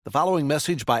The following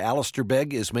message by Alistair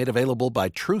Begg is made available by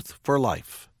Truth for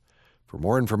Life. For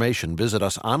more information, visit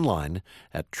us online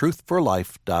at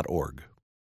truthforlife.org.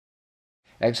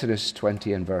 Exodus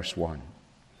 20 and verse 1.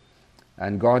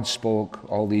 And God spoke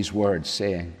all these words,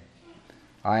 saying,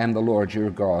 I am the Lord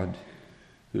your God,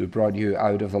 who brought you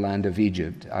out of the land of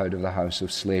Egypt, out of the house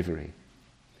of slavery.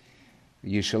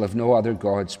 You shall have no other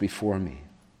gods before me.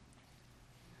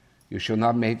 You shall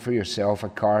not make for yourself a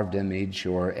carved image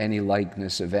or any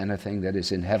likeness of anything that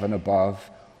is in heaven above,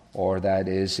 or that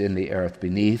is in the earth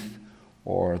beneath,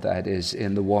 or that is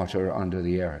in the water under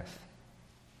the earth.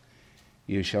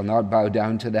 You shall not bow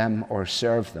down to them or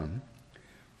serve them,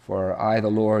 for I, the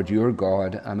Lord your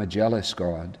God, am a jealous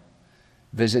God,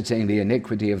 visiting the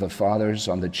iniquity of the fathers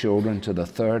on the children to the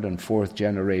third and fourth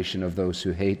generation of those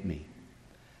who hate me,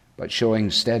 but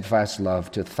showing steadfast love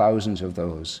to thousands of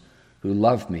those who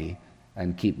love me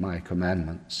and keep my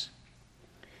commandments.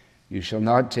 You shall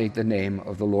not take the name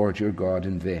of the Lord your God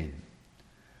in vain,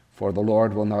 for the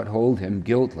Lord will not hold him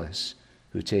guiltless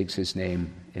who takes his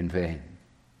name in vain.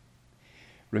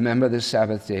 Remember the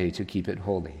Sabbath day to keep it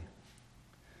holy.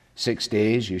 6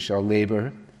 days you shall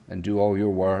labor and do all your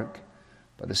work,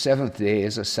 but the seventh day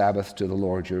is a Sabbath to the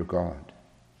Lord your God.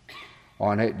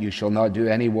 On it you shall not do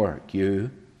any work,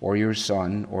 you or your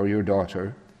son or your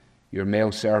daughter, your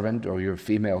male servant or your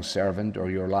female servant, or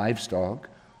your livestock,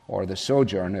 or the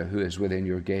sojourner who is within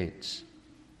your gates.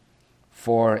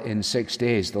 For in 6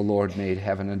 days the Lord made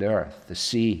heaven and earth, the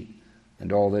sea,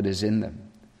 and all that is in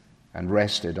them, and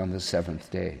rested on the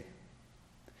seventh day.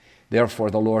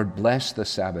 Therefore the Lord blessed the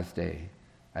Sabbath day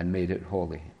and made it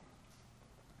holy.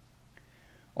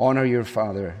 Honor your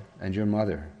father and your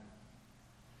mother,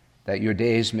 that your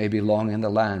days may be long in the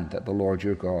land that the Lord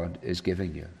your God is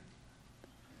giving you.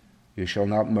 You shall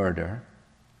not murder.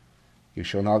 You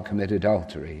shall not commit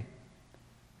adultery.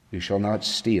 You shall not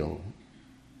steal.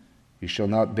 You shall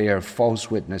not bear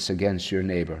false witness against your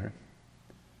neighbor.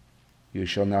 You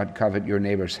shall not covet your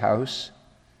neighbor's house.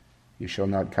 You shall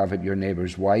not covet your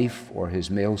neighbor's wife, or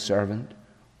his male servant,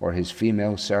 or his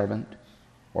female servant,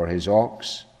 or his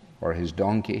ox, or his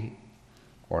donkey,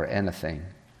 or anything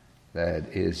that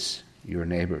is your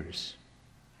neighbor's.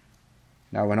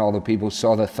 Now when all the people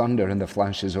saw the thunder and the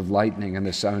flashes of lightning and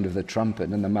the sound of the trumpet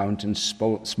and the mountains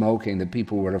smoking, the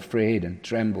people were afraid and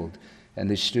trembled, and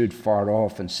they stood far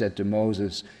off and said to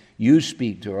Moses, You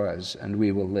speak to us, and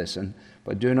we will listen,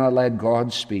 but do not let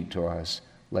God speak to us,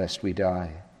 lest we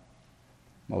die.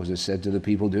 Moses said to the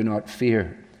people, Do not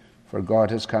fear, for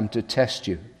God has come to test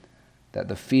you, that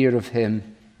the fear of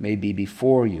him may be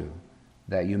before you,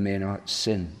 that you may not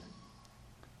sin.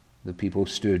 The people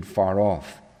stood far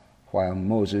off, while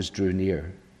Moses drew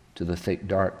near to the thick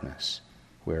darkness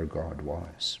where God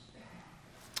was.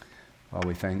 Well,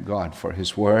 we thank God for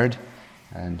his word,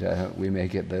 and we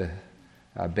make it the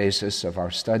basis of our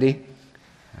study.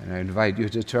 And I invite you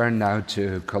to turn now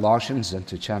to Colossians and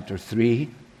to chapter 3.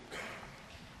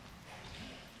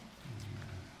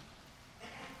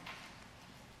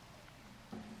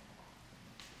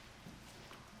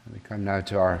 We come now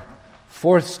to our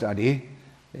fourth study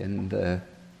in the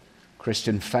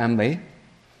Christian family,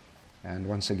 and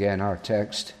once again our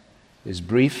text is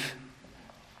brief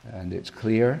and it's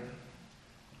clear.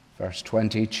 Verse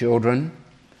 20, Children,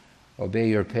 obey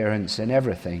your parents in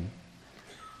everything,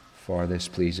 for this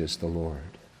pleases the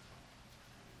Lord.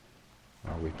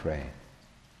 Well, we pray.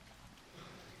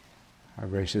 Our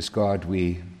gracious God,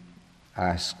 we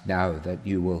ask now that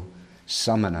you will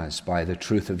summon us by the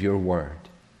truth of your word,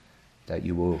 that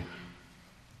you will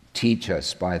teach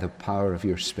us by the power of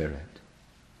your Spirit,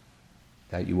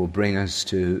 that you will bring us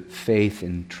to faith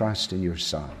and trust in your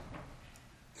Son,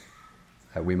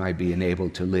 that we might be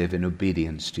enabled to live in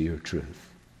obedience to your truth.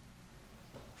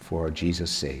 For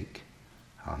Jesus' sake,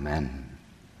 amen.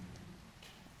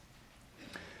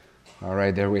 All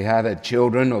right, there we have it.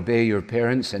 Children, obey your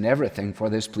parents in everything, for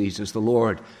this pleases the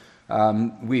Lord.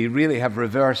 We really have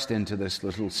reversed into this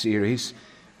little series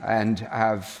and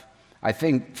have, I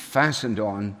think, fastened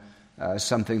on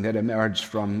something that emerged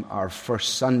from our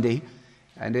first Sunday.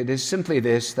 And it is simply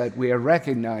this, that we are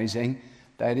recognizing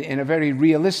that in a very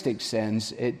realistic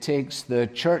sense, it takes the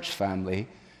church family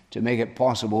to make it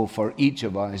possible for each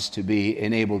of us to be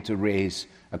enabled to raise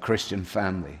a Christian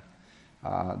family.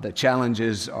 The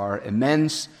challenges are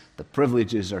immense, the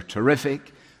privileges are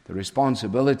terrific, the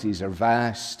responsibilities are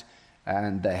vast,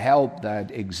 and the help that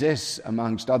exists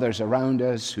amongst others around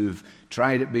us who've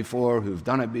tried it before, who've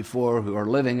done it before, who are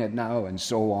living it now, and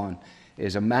so on,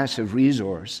 is a massive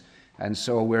resource. And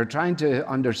so we're trying to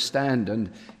understand,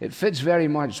 and it fits very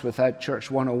much with that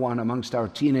Church 101 amongst our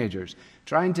teenagers,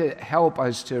 trying to help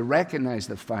us to recognize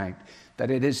the fact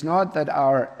that it is not that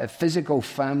our physical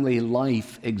family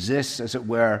life exists, as it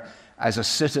were, as a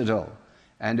citadel.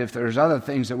 And if there's other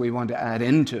things that we want to add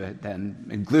into it, then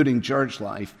including church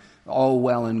life, all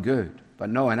well and good. But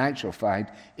no, in actual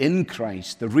fact, in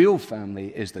Christ, the real family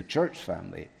is the church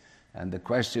family. And the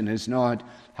question is not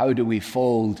how do we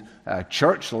fold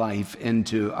church life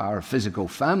into our physical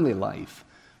family life,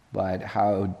 but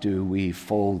how do we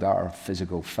fold our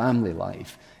physical family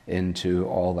life into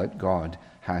all that God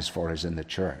has for us in the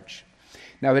church.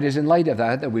 Now, it is in light of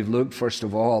that we've looked first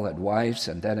of all at wives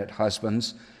and then at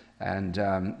husbands, and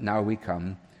now we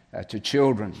come to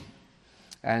children.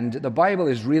 And the Bible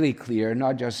is really clear,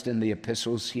 not just in the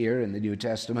epistles here in the New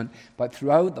Testament, but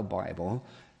throughout the Bible,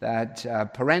 that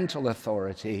parental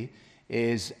authority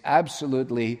is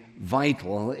absolutely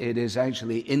vital. It is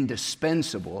actually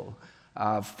indispensable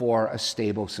for a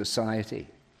stable society.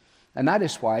 And that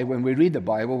is why when we read the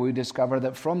Bible, we discover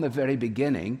that from the very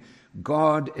beginning,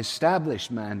 God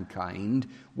established mankind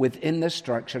within the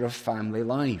structure of family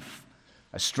life,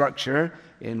 a structure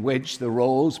in which the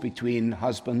roles between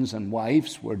husbands and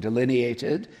wives were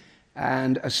delineated,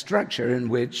 and a structure in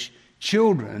which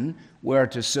children were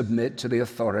to submit to the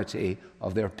authority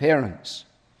of their parents.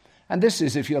 And this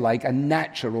is, if you like, a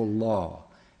natural law.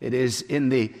 It is in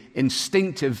the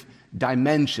instinctive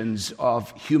dimensions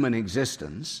of human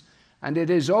existence, and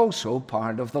it is also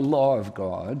part of the law of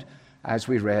God, as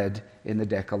we read in the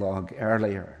Decalogue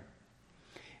earlier.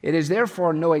 It is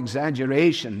therefore no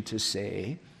exaggeration to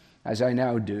say, as I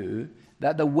now do,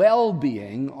 that the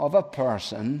well-being of a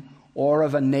person or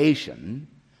of a nation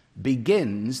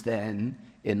begins then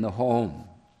in the home.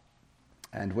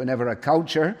 And whenever a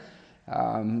culture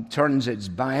turns its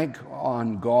back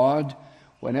on God,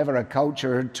 whenever a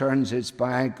culture turns its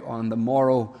back on the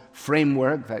moral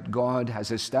framework that God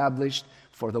has established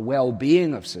for the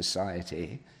well-being of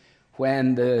society,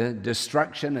 when the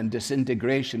destruction and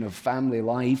disintegration of family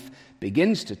life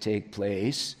begins to take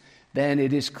place, then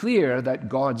it is clear that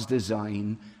God's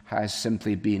design has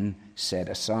simply been set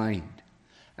aside.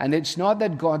 And it's not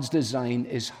that God's design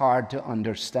is hard to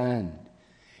understand.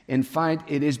 In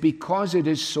fact, it is because it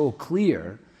is so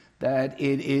clear that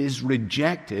it is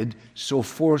rejected so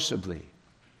forcibly.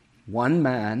 One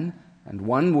man and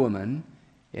one woman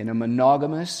in a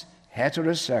monogamous,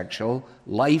 heterosexual,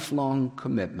 lifelong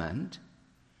commitment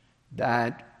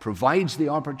that provides the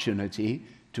opportunity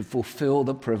to fulfill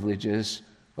the privileges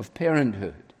of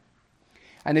parenthood.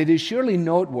 And it is surely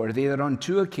noteworthy that on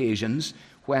two occasions,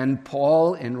 when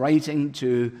Paul, in writing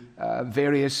to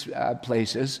various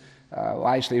places,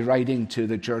 actually writing to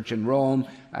the church in Rome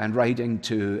and writing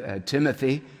to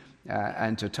Timothy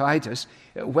and to Titus,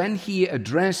 when he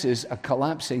addresses a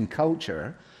collapsing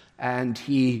culture and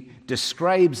he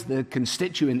describes the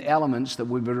constituent elements that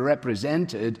will be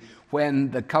represented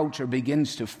when the culture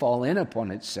begins to fall in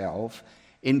upon itself,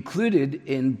 included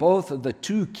in both of the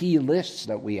two key lists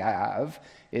that we have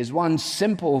is one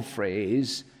simple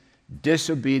phrase: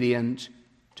 disobedient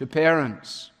to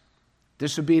parents.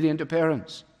 Disobedient to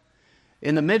parents.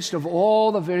 In the midst of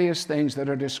all the various things that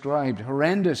are described,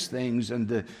 horrendous things and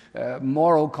the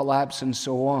moral collapse and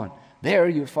so on, there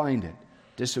you find it,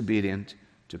 disobedient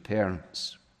to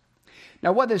parents.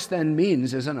 Now, what this then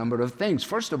means is a number of things.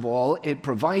 First of all, it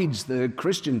provides the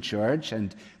Christian church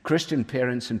and Christian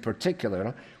parents in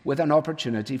particular with an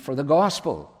opportunity for the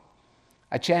gospel,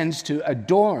 a chance to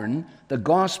adorn the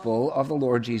gospel of the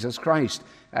Lord Jesus Christ,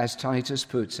 as Titus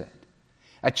puts it,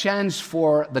 a chance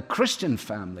for the Christian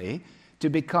family to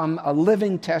become a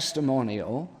living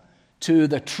testimonial to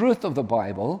the truth of the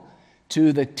Bible,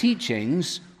 to the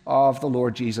teachings of the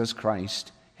Lord Jesus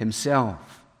Christ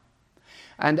himself.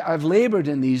 And I've labored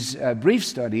in these brief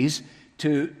studies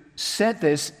to set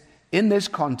this in this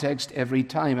context every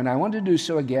time, and I want to do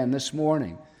so again this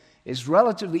morning. It's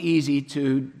relatively easy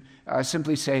to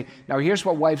simply say, now here's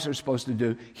what wives are supposed to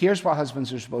do, here's what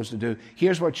husbands are supposed to do,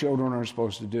 here's what children are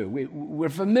supposed to do. We're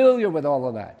familiar with all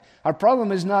of that. Our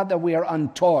problem is not that we are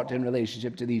untaught in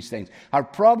relationship to these things. Our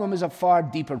problem is a far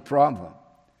deeper problem.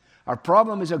 Our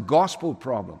problem is a gospel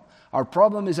problem. Our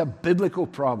problem is a biblical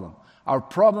problem. Our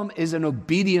problem is an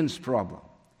obedience problem.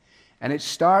 And it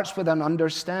starts with an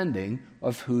understanding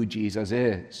of who Jesus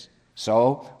is.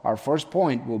 So, our first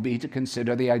point will be to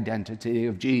consider the identity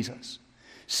of Jesus.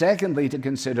 Secondly, to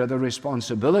consider the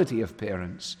responsibility of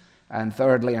parents. And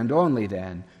thirdly, and only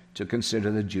then, to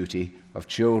consider the duty of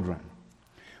children.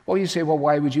 Well, you say, well,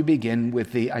 why would you begin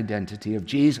with the identity of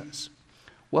Jesus?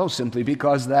 Well, simply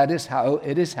because that is how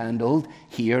it is handled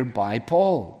here by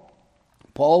Paul.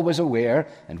 Paul was aware,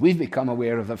 and we've become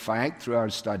aware of the fact through our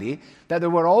study, that there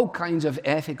were all kinds of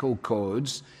ethical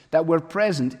codes that were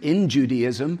present in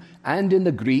Judaism and in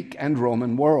the Greek and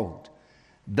Roman world.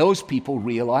 Those people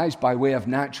realized, by way of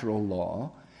natural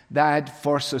law, that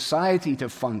for society to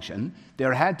function,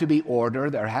 there had to be order,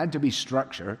 there had to be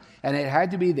structure, and it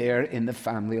had to be there in the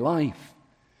family life.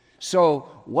 So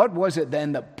what was it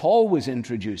then that Paul was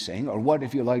introducing, or what,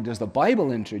 if you like, does the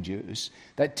Bible introduce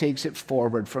that takes it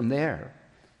forward from there?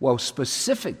 Well,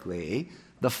 specifically,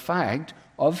 the fact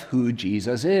of who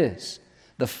Jesus is,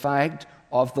 the fact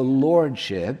of the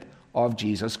lordship of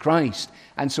Jesus Christ.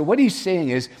 And so what he's saying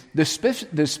is the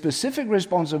specific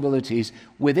responsibilities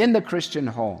within the Christian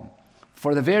home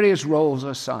for the various roles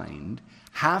assigned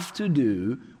have to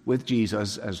do with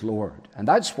Jesus as Lord. And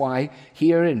that's why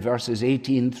here in verses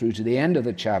 18 through to the end of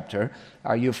the chapter,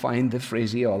 you find the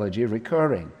phraseology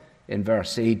recurring. In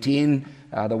verse 18,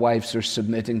 the wives are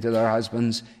submitting to their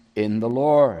husbands in the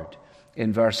Lord.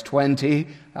 In verse 20,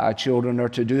 children are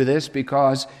to do this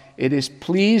because it is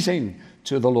pleasing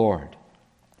to the Lord.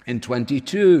 In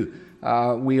 22,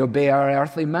 we obey our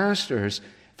earthly masters,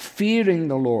 fearing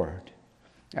the Lord.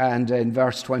 And in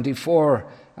verse 24,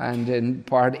 and in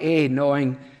part A,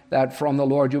 knowing that from the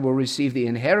Lord you will receive the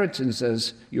inheritance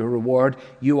as your reward,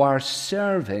 you are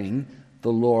serving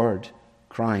the Lord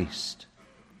Christ.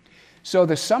 So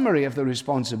the summary of the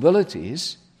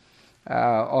responsibilities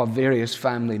of various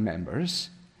family members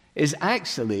is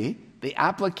actually the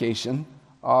application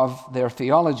of their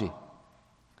theology.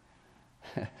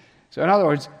 So in other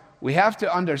words, we have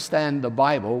to understand the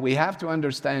Bible, we have to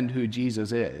understand who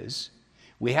Jesus is,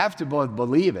 we have to both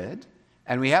believe it,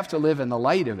 and we have to live in the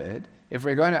light of it if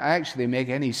we're going to actually make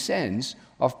any sense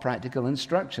of practical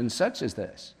instruction such as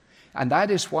this. And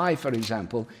that is why, for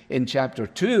example, in chapter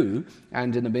 2,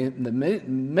 and in the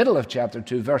middle of chapter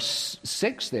 2, verse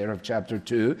 6 there of chapter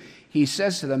 2, he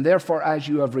says to them, therefore, as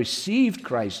you have received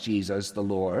Christ Jesus the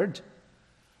Lord,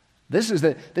 this is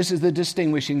the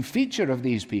distinguishing feature of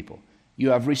these people. You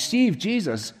have received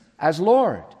Jesus as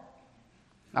Lord.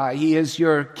 He is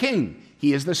your king.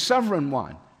 He is the sovereign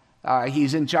one.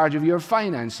 He's in charge of your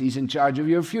finance. He's in charge of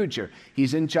your future.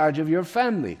 He's in charge of your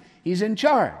family. He's in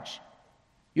charge.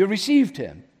 You received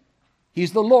him.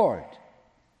 He's the Lord.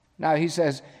 Now he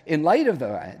says, in light of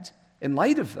that,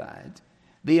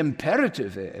 the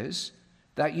imperative is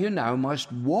that you now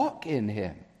must walk in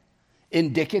him.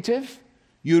 Indicative,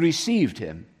 you received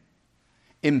him.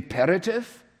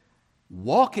 Imperative,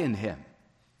 walk in him.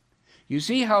 You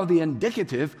see how the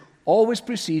indicative always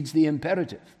precedes the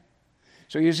imperative.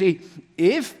 So you see,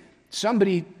 if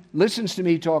somebody listens to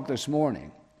me talk this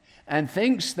morning and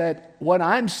thinks that what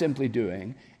I'm simply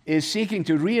doing is seeking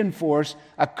to reinforce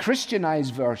a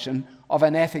Christianized version of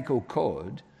an ethical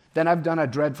code, then I've done a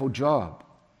dreadful job.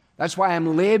 That's why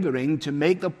I'm laboring to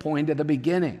make the point at the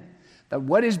beginning, that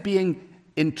what is being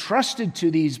entrusted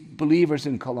to these believers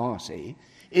in Colossae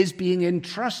is being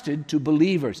entrusted to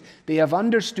believers. They have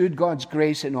understood God's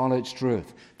grace in all its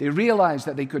truth. They realize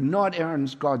that they could not earn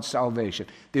God's salvation.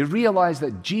 They realize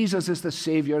that Jesus is the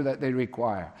Savior that they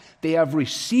require. They have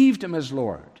received him as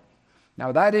Lord.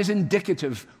 Now that is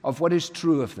indicative of what is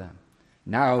true of them.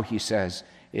 Now, he says,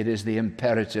 it is the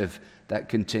imperative that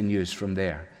continues from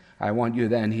there. I want you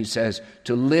then, he says,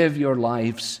 to live your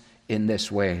lives in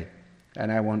this way. And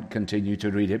I won't continue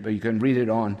to read it, but you can read it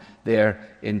on there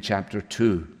in chapter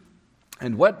 2.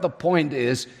 And what the point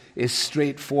is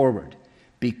straightforward.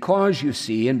 Because you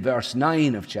see in verse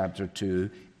 9 of chapter 2,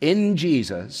 in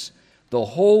Jesus, the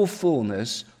whole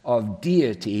fullness of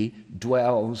deity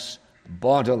dwells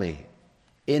bodily.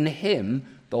 In him,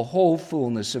 the whole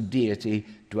fullness of deity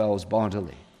dwells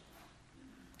bodily.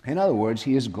 In other words,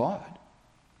 he is God.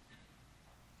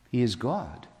 He is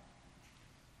God.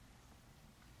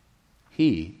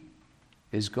 He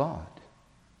is God.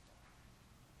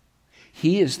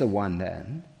 He is the one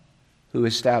then who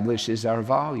establishes our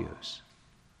values.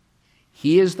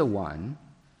 He is the one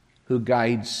who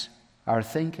guides our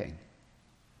thinking.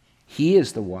 He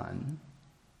is the one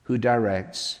who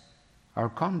directs our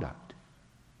conduct.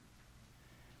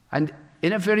 And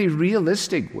in a very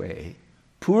realistic way,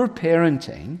 poor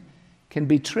parenting can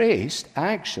be traced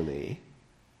actually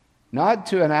not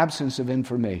to an absence of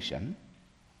information,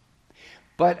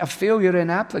 but a failure in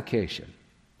application.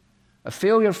 A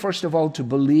failure, first of all, to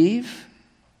believe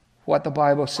what the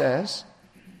Bible says,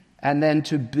 and then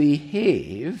to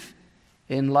behave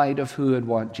in light of who and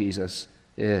what Jesus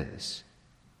is.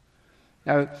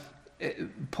 Now,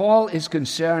 Paul is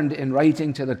concerned in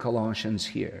writing to the Colossians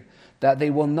here that they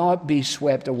will not be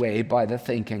swept away by the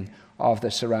thinking of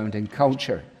the surrounding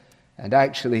culture. And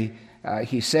actually,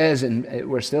 he says, and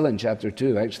we're still in chapter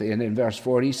 2 actually, and in verse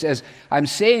 4 he says, I'm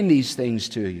saying these things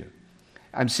to you.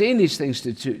 I'm saying these things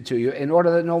to you in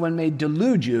order that no one may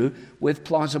delude you with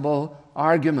plausible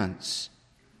arguments.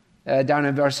 Down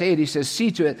in verse 8 he says,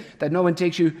 see to it that no one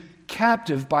takes you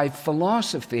captive by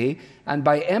philosophy and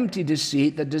by empty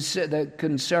deceit that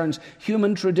concerns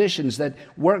human traditions, that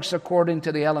works according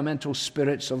to the elemental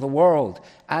spirits of the world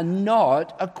and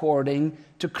not according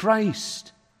to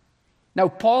Christ. Now,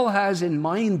 Paul has in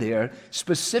mind there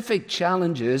specific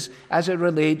challenges as it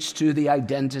relates to the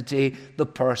identity, the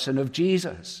person of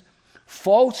Jesus.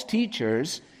 False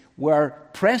teachers were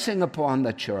pressing upon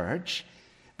the church.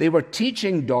 They were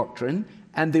teaching doctrine,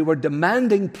 and they were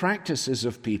demanding practices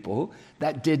of people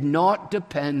that did not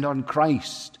depend on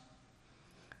Christ.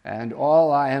 And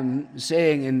all I am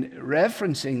saying in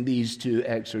referencing these two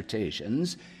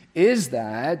exhortations is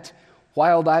that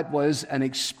while that was an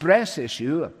express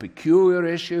issue, a peculiar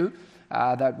issue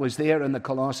that was there in the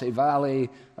Colossae Valley,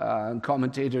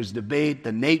 commentators debate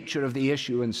the nature of the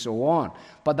issue and so on,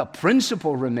 but the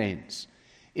principle remains.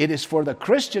 It is for the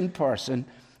Christian person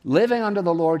living under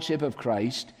the lordship of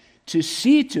Christ to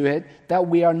see to it that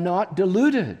we are not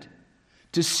deluded,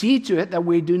 to see to it that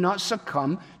we do not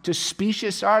succumb to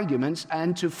specious arguments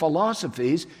and to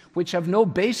philosophies which have no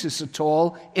basis at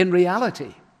all in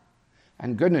reality.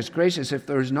 And goodness gracious, if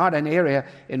there's not an area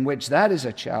in which that is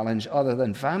a challenge other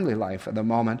than family life at the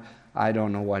moment, I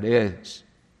don't know what is.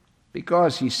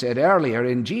 Because he said earlier,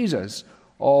 in Jesus,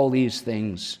 all these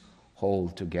things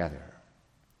hold together.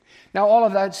 Now, all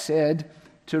of that said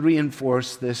to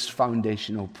reinforce this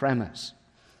foundational premise,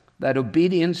 that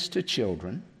obedience of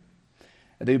children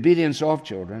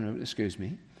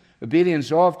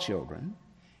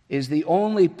is the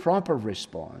only proper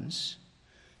response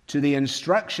to the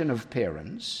instruction of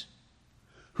parents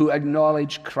who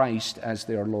acknowledge Christ as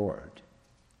their Lord.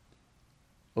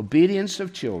 Obedience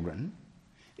of children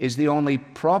is the only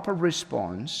proper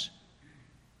response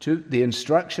to the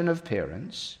instruction of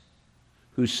parents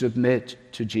who submit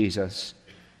to Jesus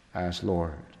as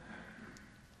Lord.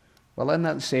 Well, then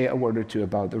let's say a word or two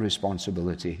about the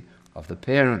responsibility of the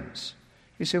parents.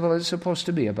 You say, well, it's supposed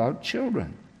to be about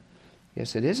children.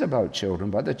 Yes, it is about children,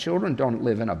 but the children don't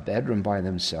live in a bedroom by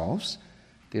themselves.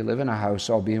 They live in a house,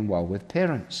 all being well, with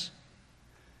parents.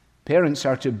 Parents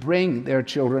are to bring their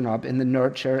children up in the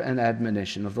nurture and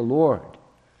admonition of the Lord.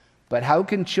 But how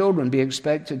can children be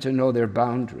expected to know their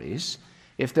boundaries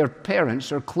if their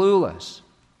parents are clueless?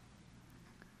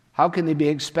 How can they be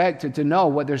expected to know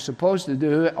what they're supposed to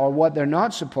do or what they're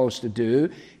not supposed to do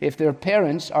if their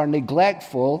parents are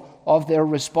neglectful of their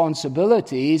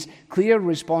responsibilities, clear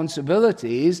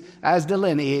responsibilities as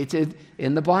delineated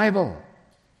in the Bible?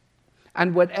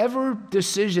 And whatever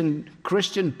decision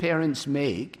Christian parents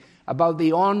make about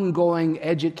the ongoing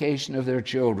education of their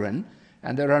children,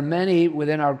 and there are many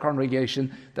within our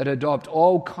congregation that adopt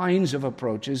all kinds of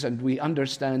approaches, and we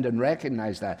understand and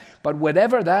recognize that. But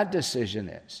whatever that decision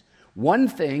is, one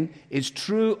thing is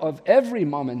true of every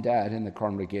mom and dad in the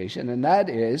congregation, and that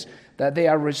is that they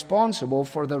are responsible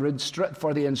for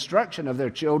the instruction of their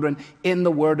children in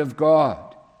the Word of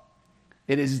God.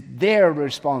 It is their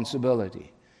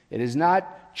responsibility. It is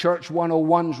not Church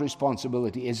 101's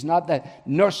responsibility. It's not the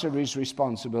nursery's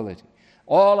responsibility.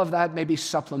 All of that may be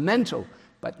supplemental,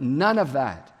 but none of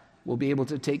that will be able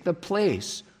to take the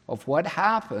place of what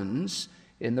happens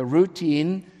in the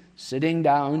routine, sitting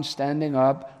down, standing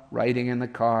up, riding in the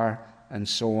car, and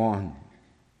so on.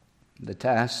 The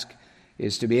task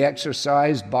is to be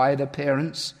exercised by the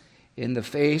parents in the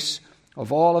face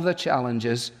of all of the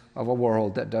challenges of a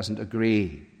world that doesn't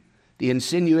agree. The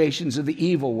insinuations of the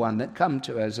evil one that come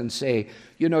to us and say,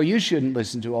 you shouldn't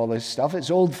listen to all this stuff.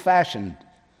 It's old-fashioned.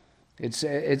 It's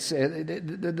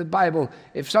the Bible.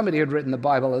 If somebody had written the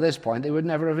Bible at this point, they would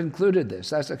never have included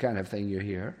this. That's the kind of thing you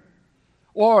hear.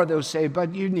 Or they'll say,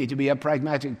 but you need to be a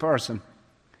pragmatic person.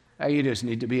 You just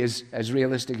need to be as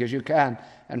realistic as you can.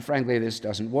 And frankly, this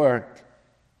doesn't work.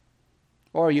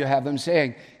 Or you have them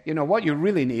saying, what you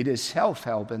really need is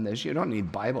self-help in this. You don't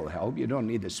need Bible help. You don't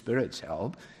need the Spirit's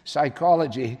help.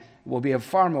 Psychology will be of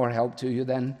far more help to you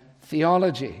than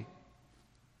theology.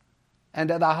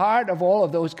 And at the heart of all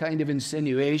of those kind of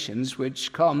insinuations,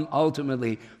 which come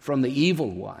ultimately from the evil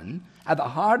one, at the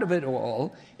heart of it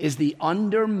all is the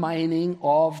undermining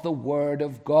of the Word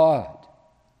of God.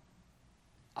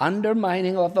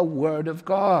 Undermining of the Word of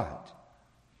God.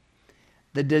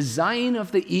 The design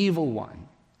of the evil one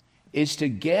is to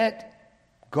get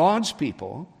God's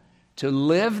people to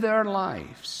live their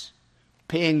lives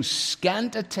paying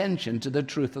scant attention to the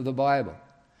truth of the Bible,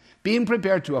 Being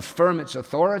prepared to affirm its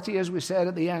authority, as we said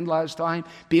at the end last time,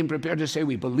 being prepared to say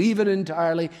we believe it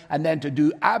entirely, and then to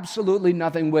do absolutely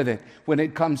nothing with it when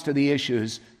it comes to the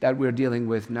issues that we're dealing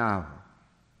with now.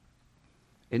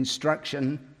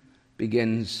 Instruction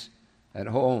begins at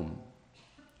home,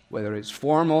 whether it's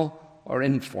formal or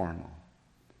informal.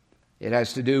 It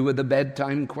has to do with the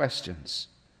bedtime questions.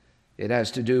 It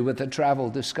has to do with the travel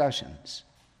discussions.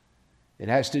 It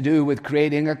has to do with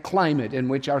creating a climate in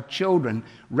which our children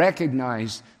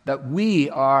recognize that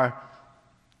we are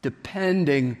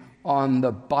depending on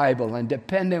the Bible and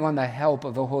depending on the help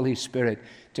of the Holy Spirit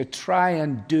to try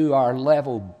and do our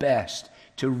level best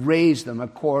to raise them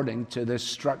according to the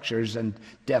structures and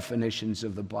definitions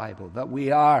of the Bible, that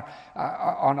we are,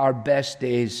 on our best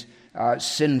days,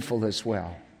 sinful as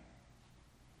well.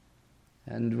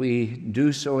 And we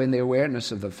do so in the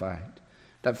awareness of the fact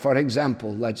that, for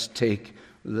example, let's take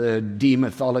the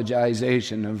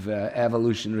demythologization of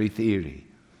evolutionary theory.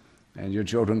 And your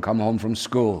children come home from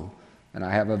school, and I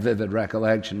have a vivid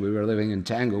recollection. We were living in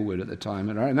Tanglewood at the time,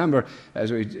 and I remember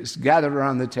as we just gathered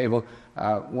around the table,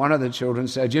 one of the children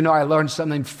said, "You know, I learned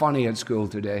something funny at school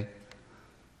today."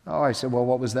 Oh, I said, "Well,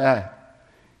 what was that?"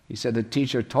 He said, "The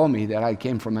teacher told me that I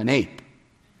came from an ape."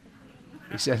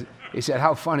 He said,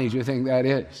 "How funny do you think that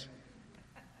is?"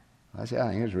 I said,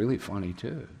 "I think it's really funny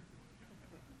too."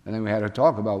 And then we had to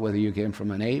talk about whether you came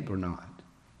from an ape or not,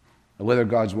 and whether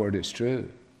God's word is true,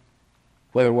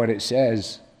 whether what it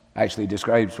says actually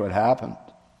describes what happened,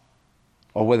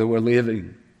 or whether we're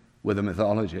living with a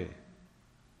mythology,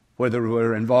 whether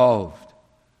we're involved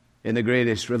in the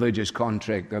greatest religious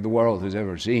contract that the world has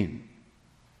ever seen,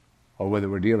 or whether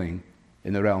we're dealing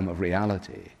in the realm of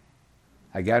reality.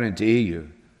 I guarantee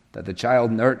you that the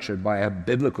child nurtured by a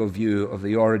biblical view of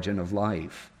the origin of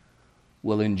life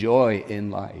will enjoy in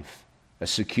life a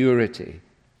security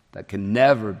that can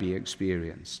never be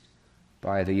experienced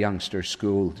by the youngster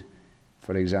schooled,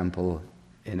 for example,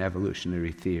 in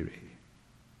evolutionary theory.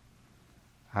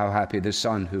 How happy the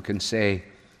son who can say,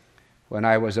 "When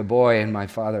I was a boy in my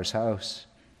father's house,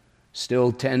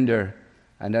 still tender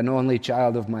and an only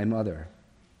child of my mother,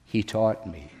 he taught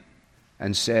me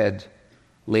and said,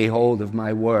 'Lay hold of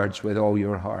my words with all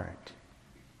your heart.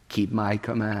 Keep my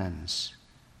commands,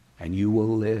 and you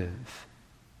will live.'"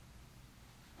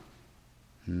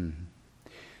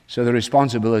 So the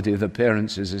responsibility of the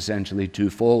parents is essentially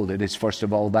twofold. It is, first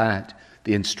of all, that,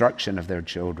 the instruction of their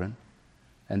children,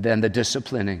 and then the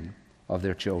disciplining of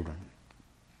their children.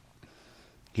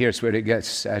 Here's where it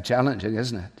gets challenging,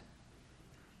 isn't it?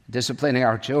 Disciplining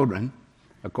our children,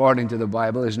 according to the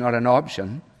Bible, is not an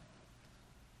option.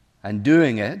 And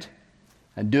doing it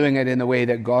in the way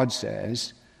that God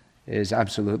says, is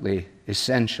absolutely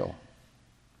essential.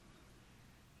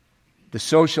 The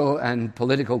social and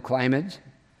political climate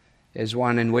is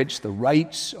one in which the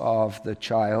rights of the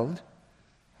child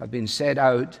have been set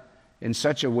out in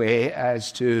such a way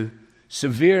as to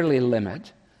severely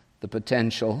limit the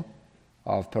potential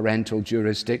of parental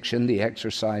jurisdiction, the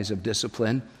exercise of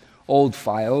discipline. Old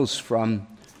files from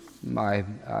my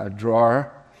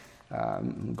drawer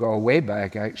go way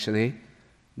back, actually.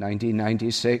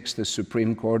 1996, the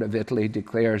Supreme Court of Italy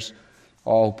declares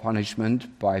all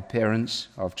punishment by parents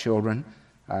of children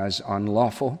as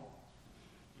unlawful.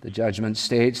 The judgment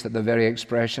states that the very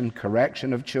expression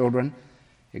correction of children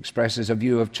expresses a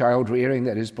view of child rearing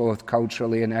that is both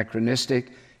culturally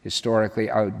anachronistic, historically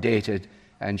outdated,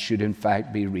 and should in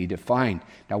fact be redefined.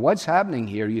 Now what's happening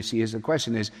here, you see, is the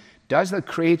question is, does the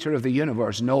creator of the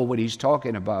universe know what he's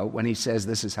talking about when he says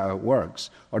this is how it works,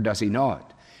 or does he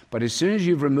not? But as soon as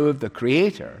you've removed the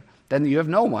creator, then you have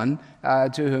no one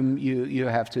to whom you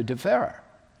have to defer.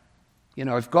 You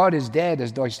know, if God is dead,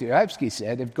 as Dostoevsky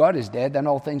said, if God is dead, then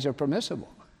all things are permissible.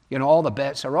 You know, all the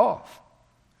bets are off.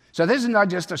 So this is not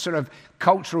just a sort of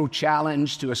cultural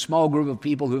challenge to a small group of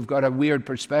people who've got a weird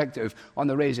perspective on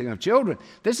the raising of children.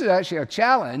 This is actually a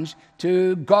challenge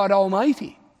to God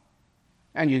Almighty.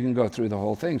 And you can go through the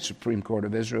whole thing. Supreme Court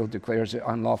of Israel declares it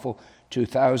unlawful.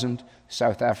 2000,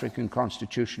 South African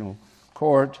Constitutional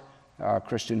Court.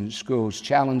 Christian schools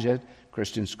challenge it.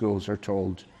 Christian schools are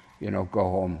told, go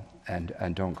home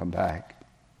and don't come back.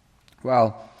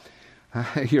 Well,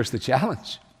 here's the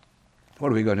challenge.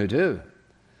 What are we going to do?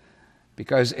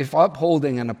 Because if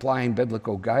upholding and applying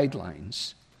biblical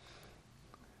guidelines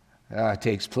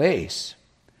takes place,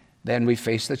 then we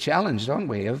face the challenge, don't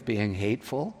we, of being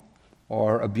hateful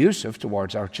or abusive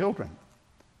towards our children.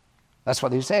 That's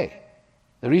what they say.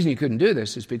 The reason you couldn't do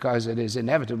this is because it is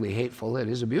inevitably hateful, it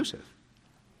is abusive.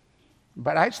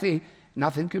 But actually,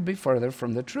 Nothing could be further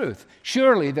from the truth.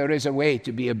 Surely there is a way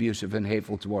to be abusive and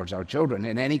hateful towards our children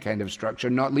in any kind of structure,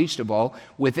 not least of all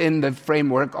within the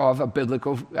framework of a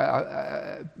biblical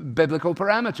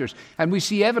parameters. And we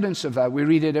see evidence of that. We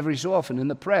read it every so often in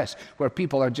the press, where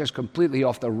people are just completely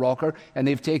off the rocker, and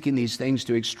they've taken these things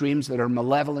to extremes that are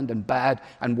malevolent and bad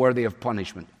and worthy of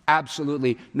punishment.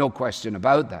 Absolutely no question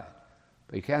about that.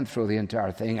 But you can't throw the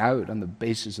entire thing out on the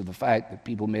basis of the fact that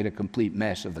people made a complete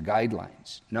mess of the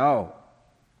guidelines. No.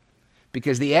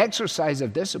 Because the exercise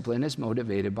of discipline is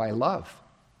motivated by love.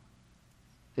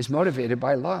 It's motivated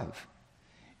by love.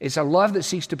 It's a love that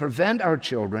seeks to prevent our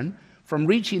children from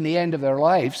reaching the end of their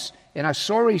lives in a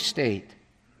sorry state.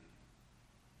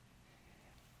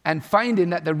 And finding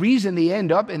that the reason they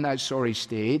end up in that sorry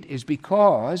state is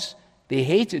because they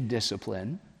hated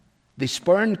discipline, they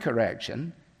spurned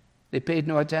correction, they paid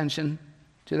no attention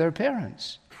to their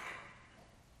parents.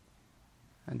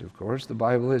 And of course, the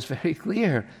Bible is very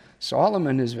clear.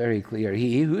 Solomon is very clear.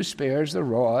 He who spares the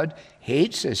rod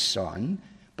hates his son,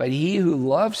 but he who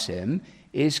loves him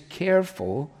is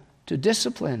careful to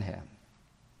discipline him.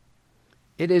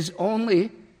 It is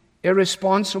only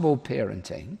irresponsible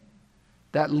parenting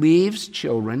that leaves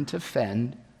children to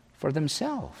fend for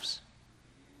themselves.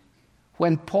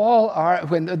 When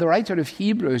the writer of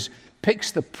Hebrews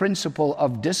picks the principle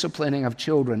of disciplining of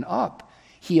children up,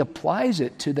 he applies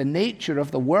it to the nature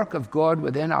of the work of God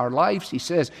within our lives. He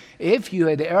says, if you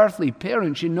had earthly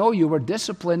parents, you know you were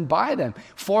disciplined by them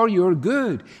for your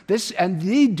good. And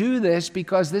they do this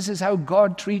because this is how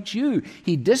God treats you.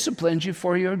 He disciplines you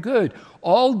for your good.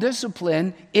 All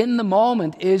discipline in the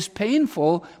moment is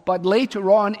painful, but later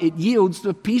on it yields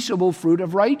the peaceable fruit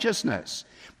of righteousness.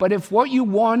 But if what you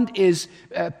want is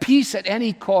peace at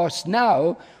any cost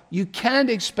now, you can't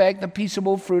expect the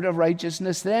peaceable fruit of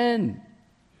righteousness then.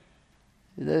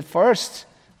 First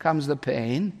comes the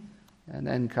pain, and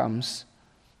then comes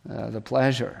the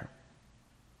pleasure.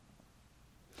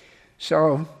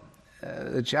 So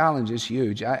the challenge is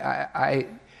huge. I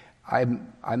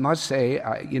must say,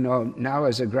 now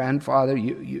as a grandfather,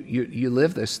 you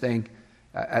live this thing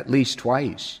at least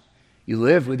twice. You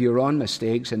live with your own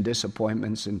mistakes and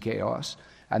disappointments and chaos,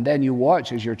 and then you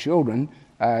watch as your children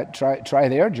try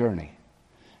their journey.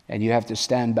 And you have to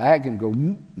stand back and go,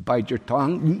 bite your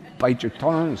tongue.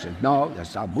 You say, no,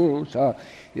 that's not bull. So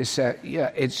you say,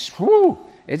 yeah, it's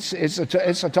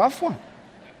a tough one.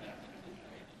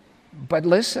 But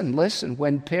listen,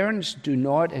 when parents do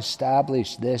not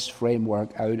establish this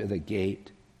framework out of the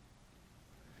gate,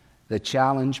 the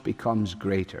challenge becomes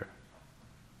greater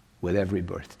with every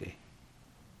birthday.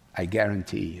 I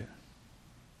guarantee you.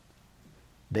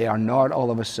 They are not all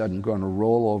of a sudden going to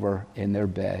roll over in their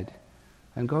bed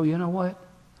and go, you know what?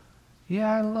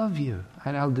 Yeah, I love you,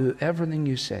 and I'll do everything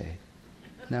you say.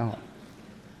 No.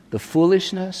 The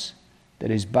foolishness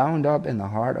that is bound up in the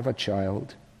heart of a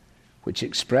child, which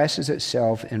expresses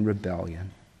itself in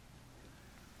rebellion,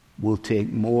 will take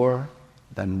more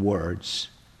than words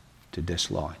to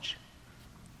dislodge.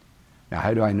 Now,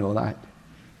 how do I know that?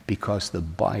 Because the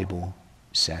Bible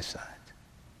says that.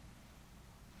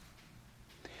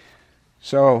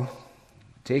 So,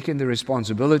 taking the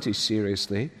responsibility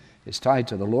seriously is tied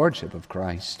to the lordship of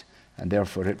Christ, and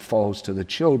therefore it falls to the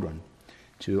children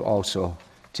to also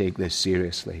take this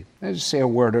seriously. Let's say a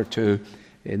word or two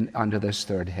under this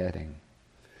third heading.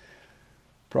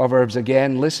 Proverbs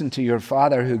again, listen to your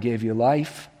father who gave you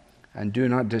life, and do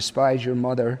not despise your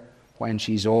mother when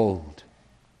she's old.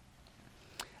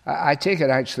 I take it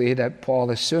actually that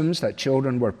Paul assumes that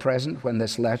children were present when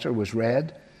this letter was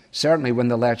read, certainly when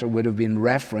the letter would have been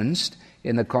referenced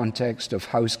in the context of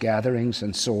house gatherings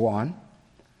and so on.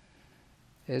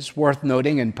 It's worth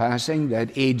noting in passing that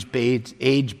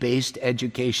age-based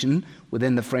education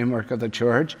within the framework of the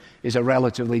church is a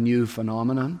relatively new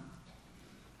phenomenon.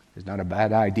 It's not a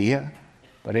bad idea,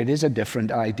 but it is a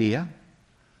different idea.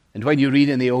 And when you read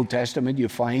in the Old Testament, you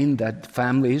find that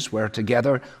families were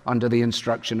together under the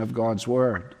instruction of God's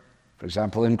Word. For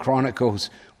example, in Chronicles,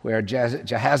 where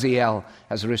Jehaziel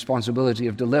has the responsibility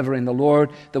of delivering the Word,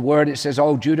 it says,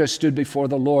 all Judah stood before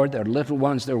the Lord, their little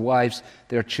ones, their wives,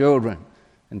 their children.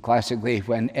 And classically,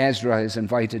 when Ezra is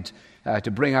invited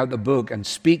to bring out the book and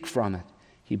speak from it,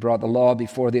 he brought the law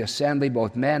before the assembly,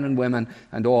 both men and women,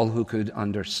 and all who could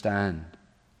understand.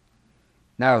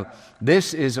 Now,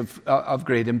 this is of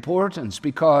great importance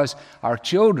because our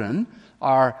children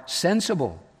are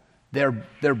sensible, they're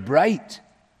bright,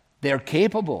 they're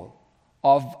capable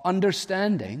of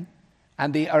understanding,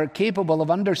 and they are capable of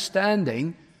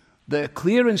understanding the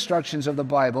clear instructions of the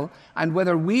Bible, and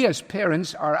whether we as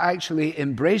parents are actually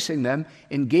embracing them,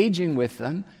 engaging with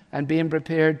them, and being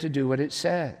prepared to do what it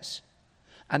says.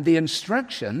 And the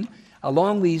instruction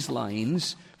along these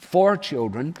lines for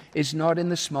children is not in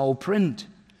the small print.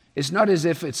 It's not as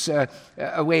if it's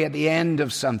away at the end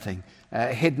of something,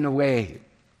 hidden away.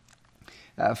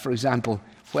 For example,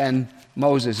 when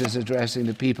Moses is addressing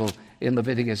the people in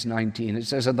Leviticus 19, it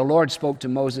says, "And the Lord spoke to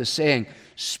Moses, saying,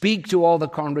 Speak to all the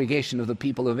congregation of the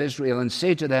people of Israel, and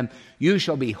say to them, You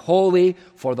shall be holy,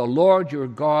 for the Lord your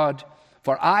God,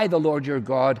 for I, the Lord your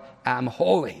God, am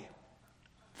holy."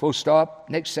 Full stop.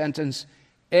 Next sentence.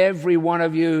 "Every one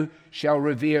of you shall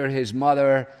revere his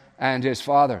mother and his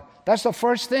father." That's the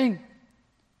first thing.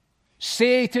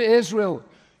 Say to Israel,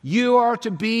 you are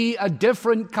to be a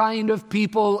different kind of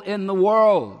people in the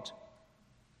world.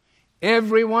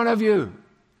 Every one of you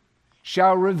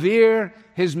shall revere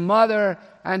his mother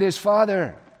and his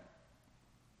father.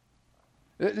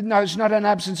 Now, it's not an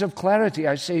absence of clarity,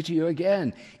 I say to you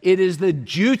again. It is the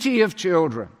duty of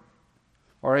children,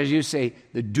 or as you say,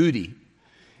 the duty.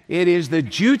 It is the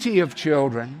duty of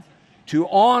children to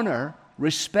honor,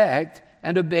 respect,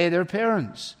 and obey their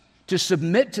parents, to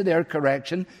submit to their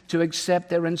correction, to accept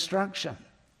their instruction.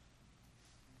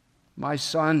 "My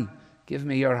son, give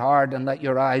me your heart and let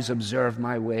your eyes observe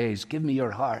my ways." Give me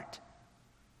your heart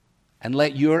and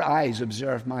let your eyes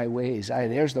observe my ways.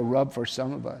 There's the rub for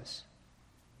some of us.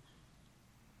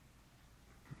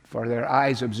 For their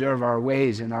eyes observe our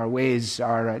ways, and our ways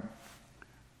are at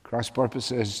cross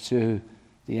purposes to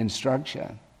the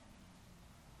instruction.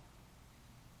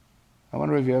 I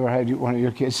wonder if you ever had one of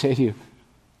your kids say to you,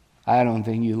 "I don't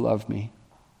think you love me."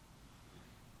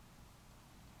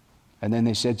 And then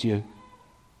they said to you,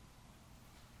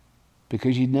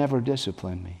 "Because you never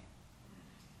disciplined me.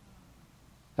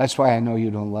 That's why I know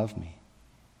you don't love me."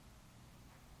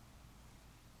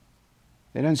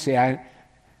 They don't say,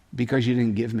 "Because you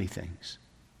didn't give me things."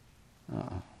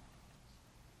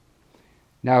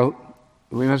 Now,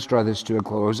 we must draw this to a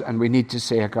close, and we need to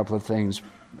say a couple of things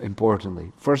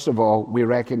importantly. First of all, we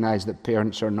recognize that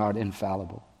parents are not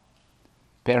infallible.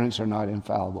 Parents are not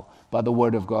infallible, but the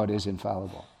Word of God is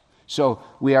infallible. So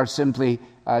we are simply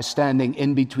standing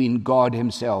in between God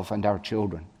himself and our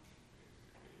children,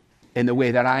 in the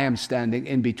way that I am standing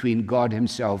in between God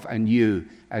himself and you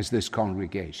as this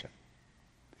congregation.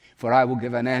 For I will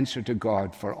give an answer to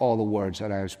God for all the words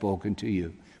that I have spoken to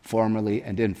you, formally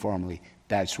and informally.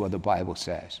 That's what the Bible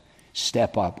says.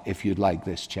 Step up if you'd like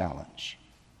this challenge.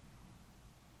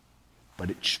 But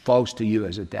it falls to you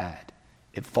as a dad.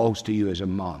 It falls to you as a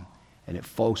mom. And it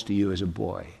falls to you as a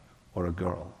boy or a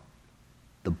girl.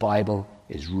 The Bible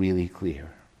is really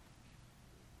clear.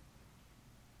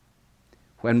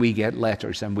 When we get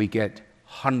letters, and we get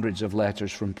hundreds of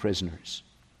letters from prisoners,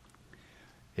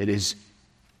 it is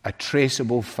a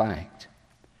traceable fact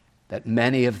that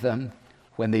many of them,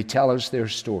 when they tell us their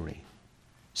story,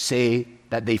 say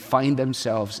that they find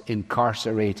themselves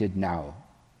incarcerated now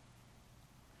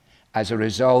as a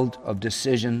result of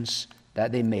decisions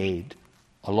that they made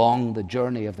along the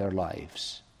journey of their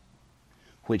lives,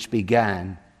 which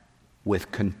began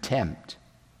with contempt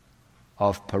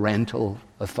of parental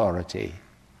authority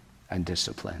and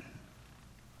discipline.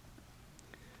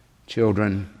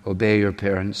 Children, obey your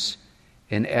parents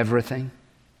in everything.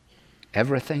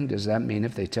 Everything? Does that mean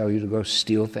if they tell you to go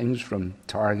steal things from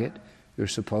Target, you're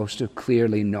supposed to?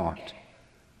 Clearly not.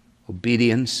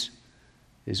 Obedience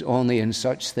is only in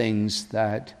such things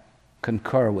that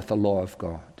concur with the law of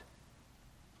God.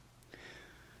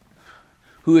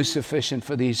 Who is sufficient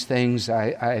for these things?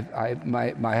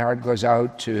 My heart goes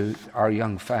out to our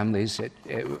young families.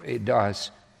 It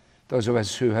does. Those of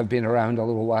us who have been around a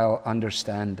little while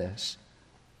understand this.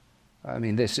 I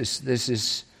mean, this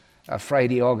is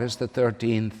Friday, August the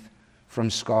 13th from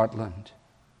Scotland.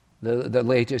 The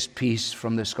latest piece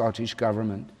from the Scottish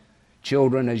government.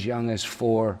 Children as young as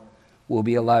 4 will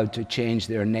be allowed to change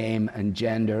their name and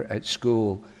gender at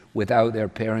school without their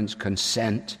parents'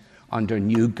 consent under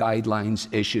new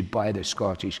guidelines issued by the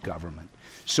Scottish government.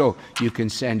 So you can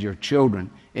send your children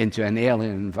into an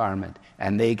alien environment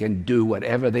and they can do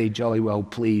whatever they jolly well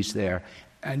please there,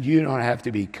 and you don't have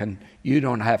to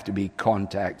be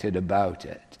contacted about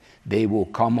it. They will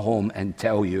come home and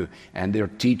tell you, and their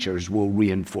teachers will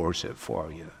reinforce it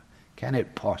for you. Can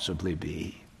it possibly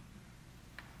be?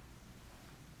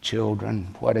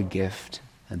 Children, what a gift.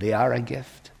 And they are a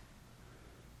gift.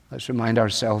 Let's remind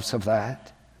ourselves of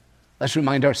that. Let's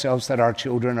remind ourselves that our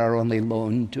children are only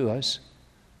loaned to us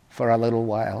for a little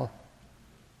while.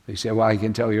 They say, "Well, I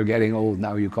can tell you're getting old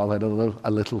now. You call it a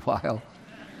little while."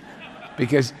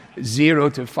 Because 0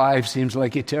 to 5 seems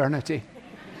like eternity.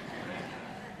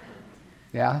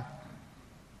 Yeah?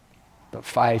 But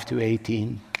 5 to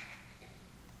 18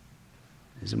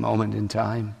 is a moment in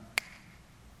time.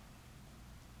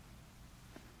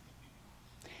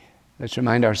 Let's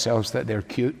remind ourselves that they're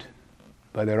cute,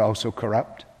 but they're also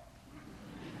corrupt.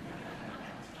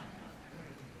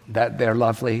 That they're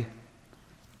lovely,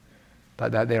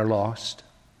 but that they're lost.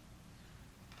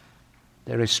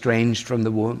 They're estranged from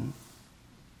the womb.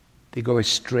 They go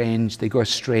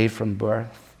astray from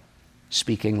birth,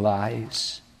 speaking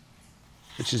lies,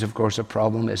 which is, of course, a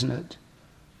problem, isn't it?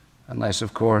 Unless,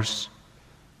 of course,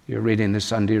 you're reading the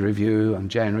Sunday Review on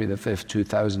January the 5th,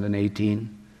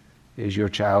 2018. Is your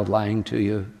child lying to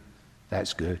you?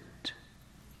 That's good.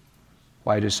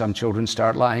 Why do some children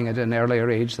start lying at an earlier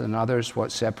age than others?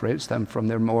 What separates them from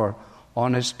their more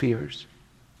honest peers?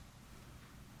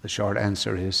 The short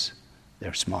answer is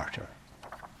they're smarter.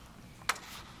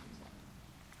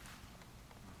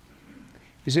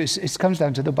 It comes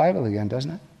down to the Bible again,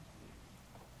 doesn't it?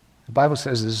 The Bible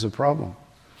says this is a problem.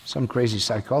 Some crazy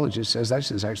psychologist says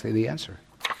this is actually the answer.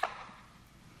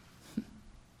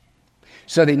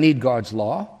 So they need God's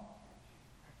law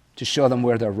to show them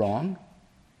where they're wrong,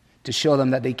 to show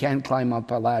them that they can't climb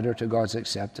up a ladder to God's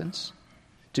acceptance,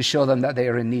 to show them that they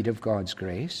are in need of God's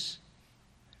grace,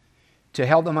 to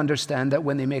help them understand that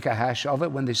when they make a hash of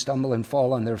it, when they stumble and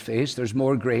fall on their face, there's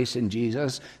more grace in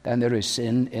Jesus than there is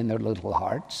sin in their little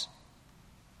hearts.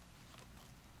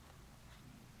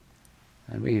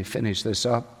 And we finish this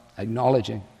up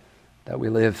acknowledging that we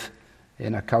live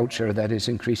in a culture that is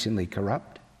increasingly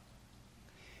corrupt.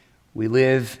 We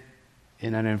live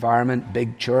in an environment,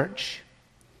 big church,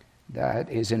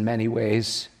 that is in many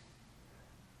ways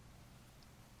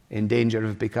in danger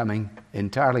of becoming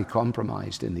entirely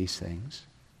compromised in these things.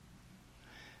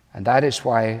 And that is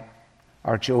why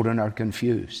our children are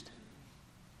confused.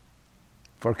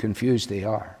 For confused they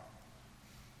are.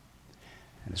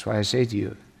 And that's why I say to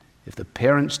you, if the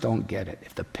parents don't get it,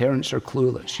 if the parents are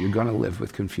clueless, you're going to live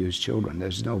with confused children.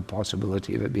 There's no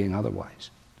possibility of it being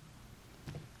otherwise.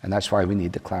 And that's why we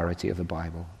need the clarity of the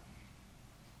Bible.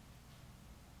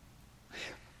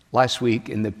 Last week,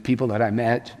 in the people that I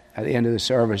met at the end of the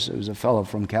service, there was a fellow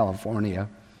from California,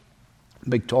 a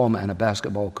big tall man, a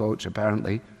basketball coach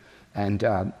apparently, and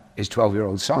his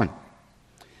 12-year-old son.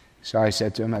 So I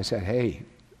said to him, I said, hey,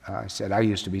 I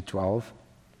used to be 12.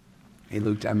 He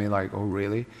looked at me like, oh,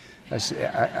 really? I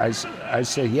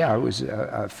said, yeah, it was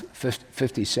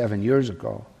 57 years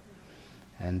ago.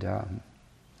 And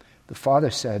the father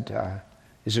said,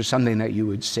 is there something that you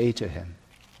would say to him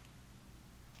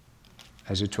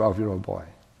as a 12-year-old boy?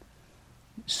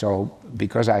 So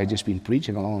because I had just been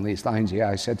preaching along these lines,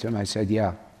 I said to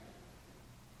him,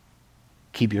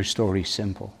 keep your story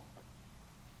simple.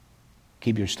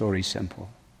 Keep your story simple.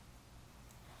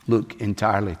 Look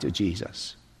entirely to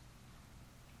Jesus.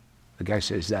 The guy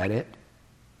said, is that it?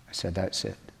 I said, that's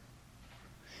it.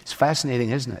 It's fascinating,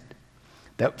 isn't it?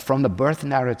 That from the birth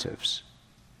narratives,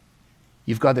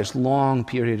 you've got this long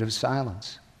period of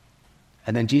silence.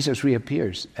 And then Jesus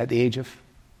reappears at the age of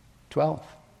 12.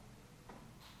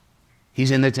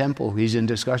 He's in the temple. He's in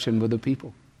discussion with the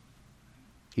people.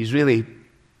 He's really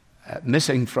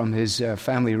missing from his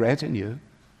family retinue.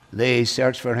 They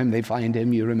search for him. They find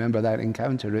him. You remember that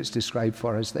encounter. It's described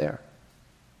for us there.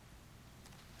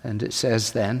 And it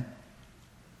says then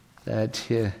that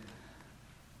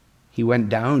he went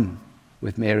down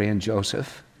with Mary and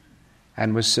Joseph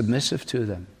and was submissive to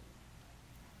them.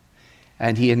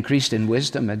 And he increased in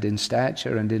wisdom and in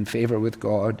stature and in favor with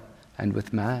God and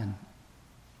with man.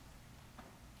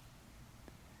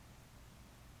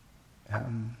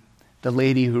 The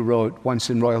lady who wrote Once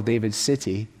in Royal David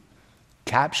City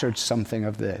captured something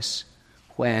of this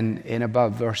when, in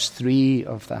above verse 3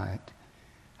 of that,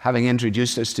 having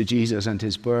introduced us to Jesus and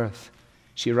his birth,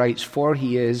 she writes, for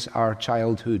he is our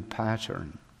childhood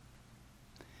pattern.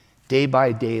 Day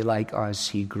by day, like us,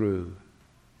 he grew.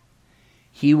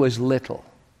 He was little,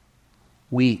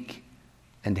 weak,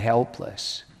 and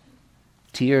helpless.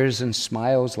 Tears and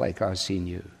smiles like us he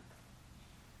knew.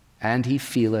 And he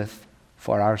feeleth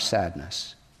for our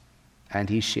sadness, and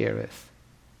he shareth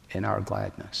in our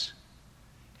gladness.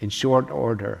 In short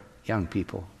order, young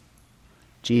people,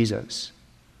 Jesus,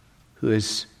 who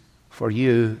is for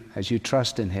you, as you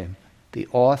trust in him, the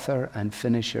author and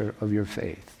finisher of your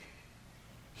faith.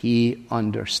 He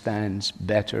understands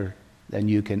better than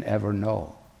you can ever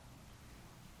know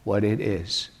what it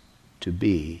is to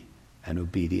be an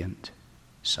obedient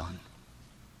son.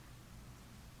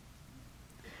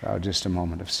 Now, just a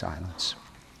moment of silence.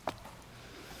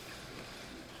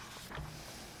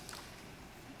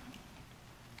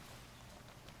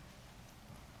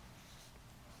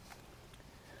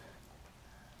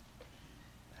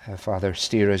 Father,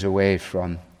 steer us away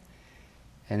from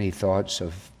any thoughts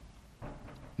of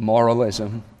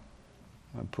moralism,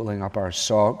 pulling up our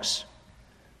socks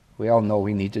We all know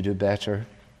we need to do better,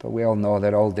 but we all know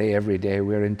that all day, every day,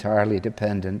 we're entirely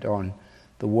dependent on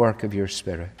the work of your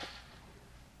Spirit.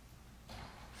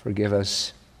 Forgive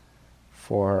us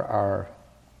for our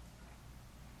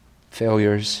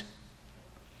failures.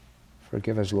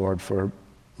 Forgive us, Lord, for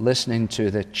listening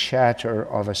to the chatter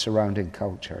of a surrounding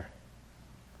culture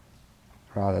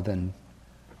rather than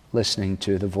listening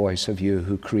to the voice of you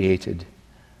who created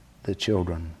the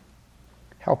children.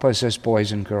 Help us as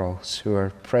boys and girls who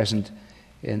are present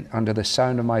under the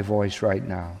sound of my voice right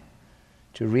now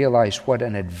to realize what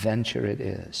an adventure it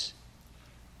is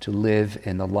to live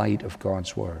in the light of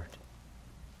God's Word,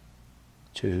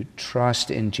 to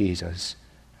trust in Jesus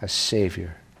as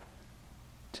Savior,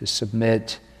 to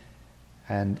submit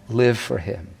and live for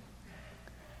Him,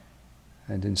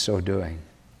 and in so doing,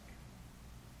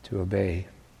 to obey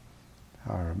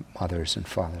our mothers and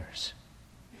fathers.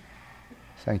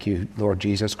 Thank you, Lord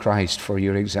Jesus Christ, for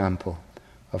your example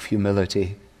of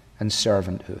humility and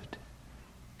servanthood.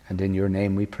 And in your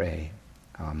name we pray.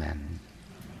 Amen.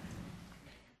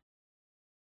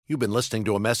 You've been listening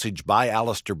to a message by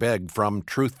Alistair Begg from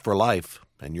Truth for Life,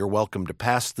 and you're welcome to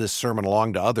pass this sermon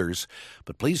along to others,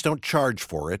 but please don't charge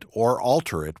for it or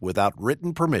alter it without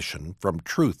written permission from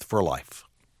Truth for Life.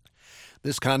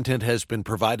 This content has been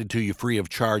provided to you free of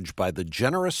charge by the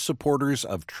generous supporters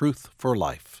of Truth for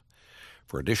Life.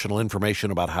 For additional information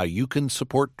about how you can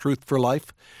support Truth for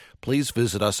Life, please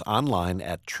visit us online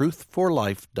at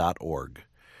truthforlife.org.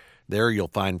 There you'll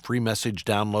find free message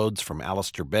downloads from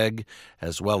Alistair Begg,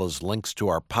 as well as links to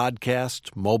our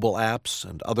podcast, mobile apps,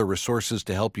 and other resources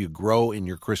to help you grow in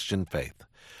your Christian faith.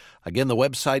 Again, the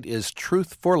website is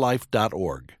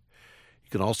truthforlife.org. You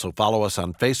can also follow us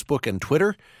on Facebook and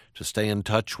Twitter to stay in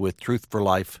touch with Truth for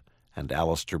Life and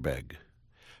Alistair Begg.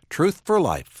 Truth for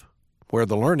Life, where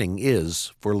the learning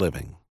is for living.